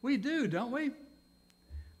 we do, don't we?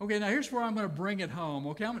 Okay, now here's where I'm going to bring it home.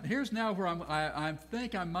 Okay, here's now where I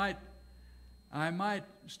think I might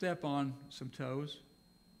step on some toes.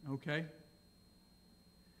 Okay?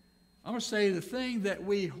 I'm going to say the thing that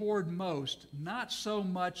we hoard most, not so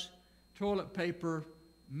much toilet paper,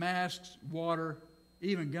 masks, water,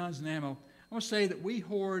 even guns and ammo. I'm going to say that we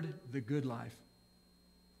hoard the good life.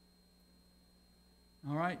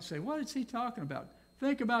 All right? Say, what is he talking about?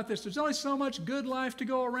 Think about this. There's only so much good life to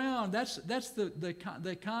go around. That's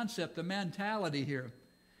the concept, the mentality here.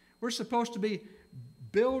 We're supposed to be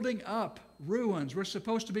building up ruins. We're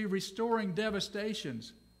supposed to be restoring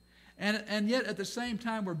devastations. And yet at the same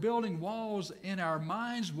time, we're building walls in our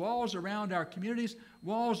minds, walls around our communities,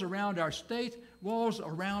 walls around our state, walls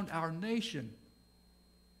around our nation.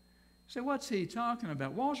 So what's he talking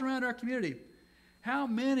about? Walls around our community. How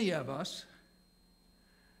many of us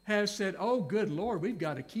have said, oh, good Lord, we've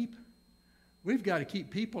got to keep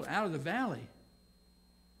people out of the valley?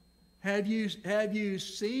 Have you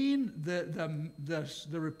seen the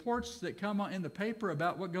reports that come in the paper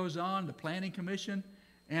about what goes on, the Planning Commission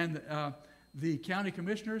and the county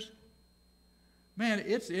commissioners? Man,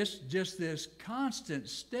 it's just this constant,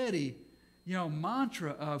 steady,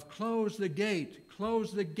 mantra of close the gate,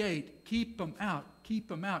 keep them out, keep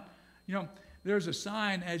them out. There's a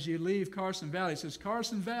sign as you leave Carson Valley. It says,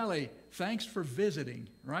 Carson Valley, thanks for visiting,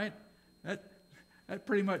 right? That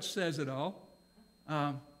pretty much says it all.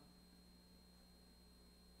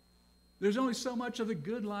 There's only so much of the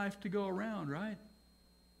good life to go around, right?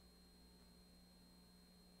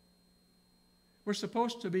 We're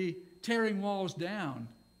supposed to be tearing walls down,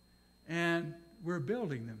 and we're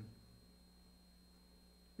building them.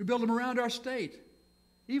 We build them around our state,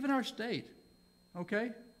 even our state,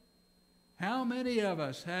 okay? How many of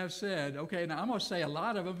us have said, okay, now I'm going to say a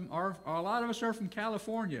lot of us are from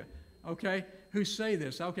California, okay, who say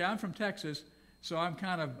this. Okay, I'm from Texas, so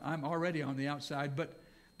I'm already on the outside, but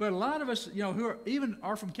a lot of us, who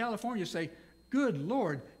are from California say, good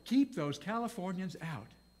Lord, keep those Californians out.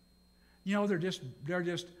 They're just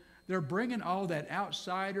they're bringing all that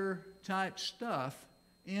outsider type stuff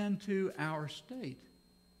into our state.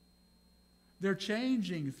 They're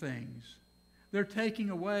changing things. They're taking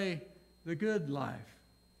away the good life.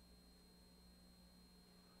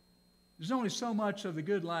 There's only so much of the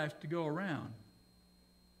good life to go around.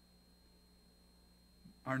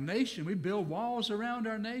 Our nation, we build walls around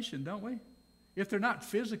our nation, don't we? If they're not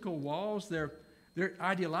physical walls, they're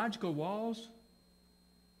ideological walls.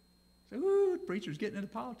 Say, ooh, the preacher's getting into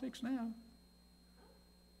politics now.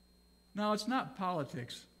 No, it's not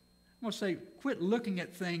politics. I'm going to say, quit looking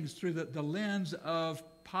at things through the lens of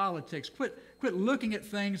politics. Quit looking at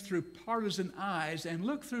things through partisan eyes and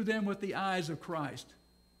look through them with the eyes of Christ.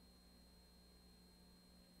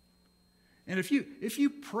 And if you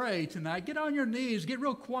pray tonight, get on your knees, get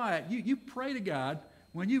real quiet. You pray to God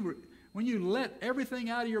when you let everything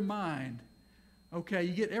out of your mind. Okay,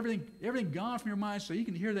 you get everything gone from your mind so you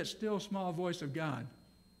can hear that still small voice of God.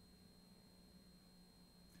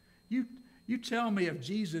 You tell me if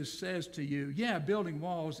Jesus says to you, yeah, building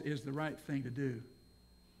walls is the right thing to do.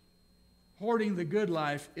 Hoarding the good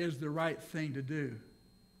life is the right thing to do.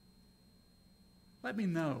 Let me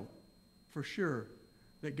know for sure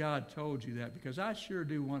that God told you that, because I sure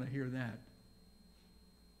do want to hear that.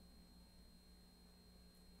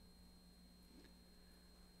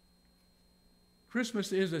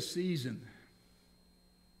 Christmas is a season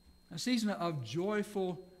of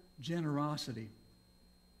joyful generosity.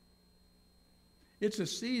 It's a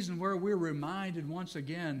season where we're reminded once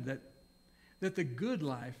again that the good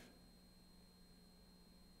life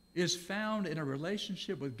is found in a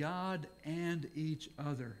relationship with God and each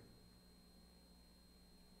other.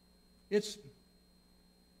 It's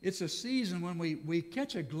a season when we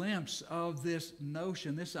catch a glimpse of this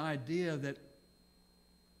notion, this idea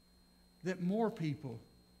that more people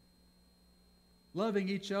loving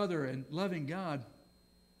each other and loving God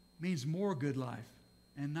means more good life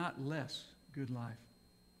and not less good life.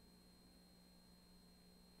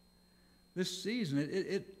 This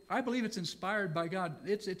season, I believe it's inspired by God.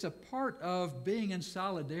 It's a part of being in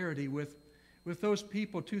solidarity with those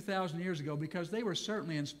people 2,000 years ago, because they were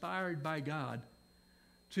certainly inspired by God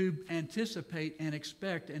to anticipate and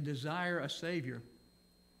expect and desire a Savior.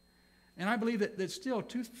 And I believe that still,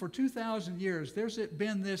 for 2,000 years, there's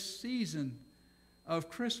been this season of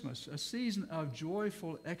Christmas, a season of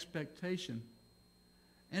joyful expectation.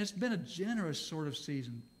 And it's been a generous sort of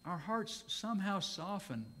season. Our hearts somehow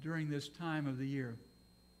soften during this time of the year.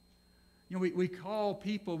 You know, we call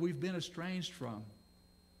people we've been estranged from,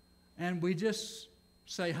 and we just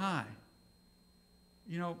say hi.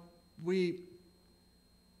 You know, we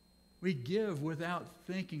give without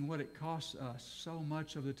thinking what it costs us so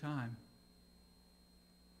much of the time.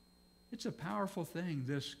 It's a powerful thing,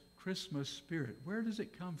 this Christmas spirit. Where does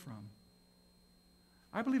it come from?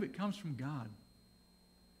 I believe it comes from God.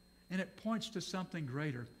 And it points to something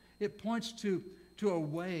greater. It points to a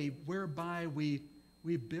way whereby we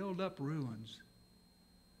build up ruins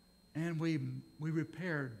and we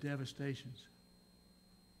repair devastations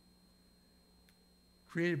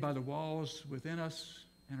created by the walls within us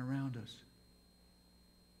and around us.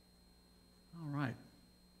 All right.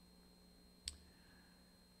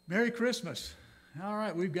 Merry Christmas. All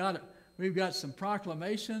right, we've got some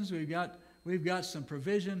proclamations, we've got some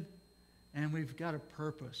provision, and we've got a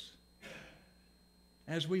purpose.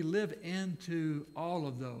 As we live into all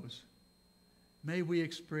of those, may we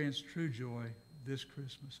experience true joy this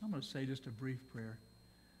Christmas. I'm going to say just a brief prayer.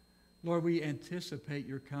 Lord, we anticipate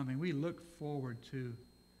your coming. We look forward to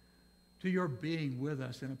your being with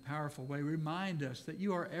us in a powerful way. Remind us that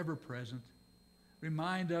you are ever present.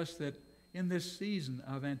 Remind us that in this season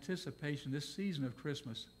of anticipation, this season of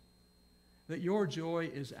Christmas, that your joy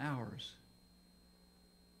is ours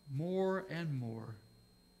more and more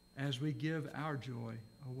as we give our joy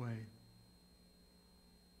away.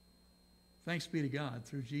 Thanks be to God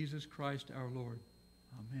through Jesus Christ our Lord.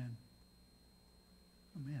 Amen.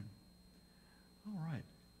 Amen. All right.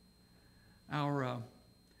 Our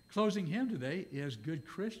closing hymn today is Good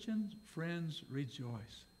Christian Friends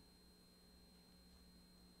Rejoice.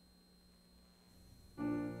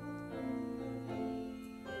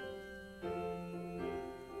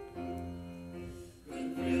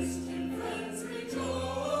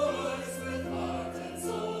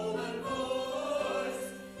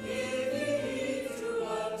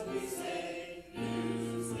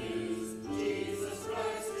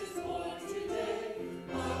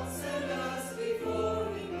 Before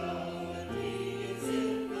we bow and he is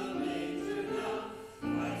in the manger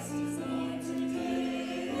now.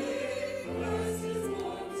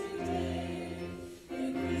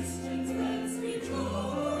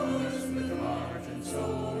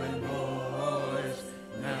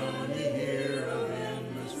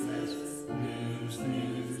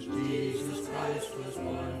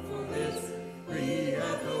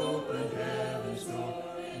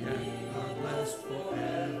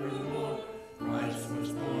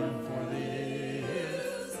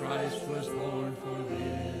 Christ was born for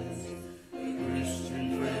this.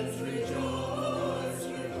 Christian friends rejoice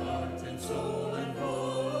with heart and soul and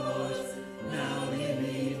voice. Now ye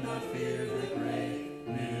need not fear the great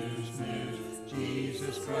news.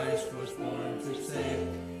 Jesus Christ was born to save.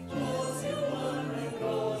 Holy One who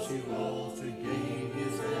calls you all to gain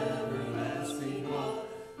his everlasting law.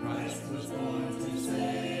 Christ was born to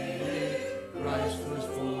save. Christ was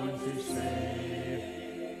born to save.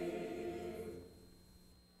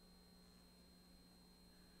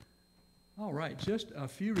 All right, just a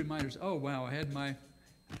few reminders. Oh, wow, I had my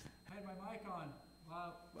mic on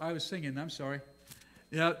while I was singing. I'm sorry.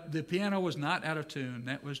 Yeah, the piano was not out of tune.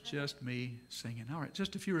 That was just me singing. All right,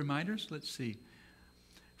 just a few reminders. Let's see.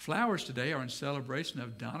 Flowers today are in celebration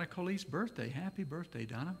of Donna Coley's birthday. Happy birthday,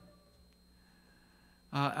 Donna.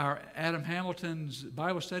 Our Adam Hamilton's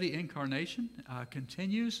Bible study Incarnation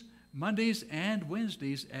continues Mondays and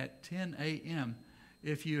Wednesdays at 10 a.m.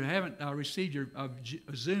 If you haven't received your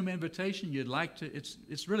Zoom invitation, you'd like to,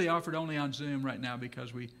 it's really offered only on Zoom right now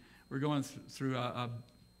because we're going through a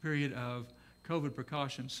period of COVID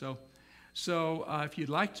precautions. So if you'd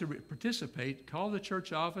like to participate, call the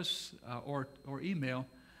church office or email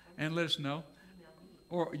and let us know.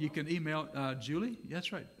 Or you can email Julie.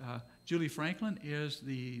 That's right. Julie Franklin is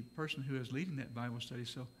the person who is leading that Bible study.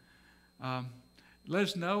 So let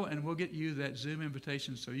us know, and we'll get you that Zoom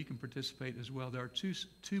invitation so you can participate as well. There are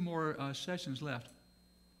two more sessions left.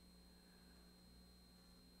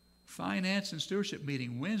 Finance and Stewardship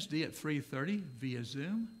meeting Wednesday at 3:30 via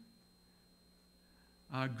Zoom.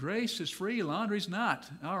 Grace is free, laundry's not.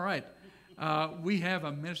 All right. We have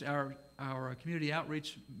our community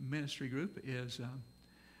outreach ministry group is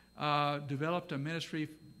developed a ministry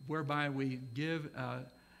whereby we give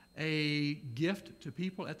a gift to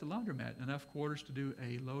people at the laundromat, enough quarters to do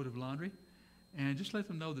a load of laundry, and just let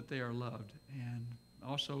them know that they are loved, and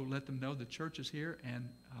also let them know the church is here and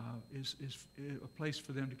is a place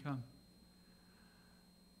for them to come.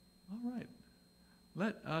 All right.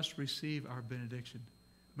 Let us receive our benediction.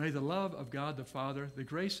 May the love of God the Father, the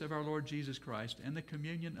grace of our Lord Jesus Christ, and the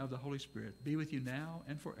communion of the Holy Spirit be with you now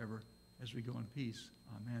and forever as we go in peace.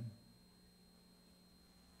 Amen.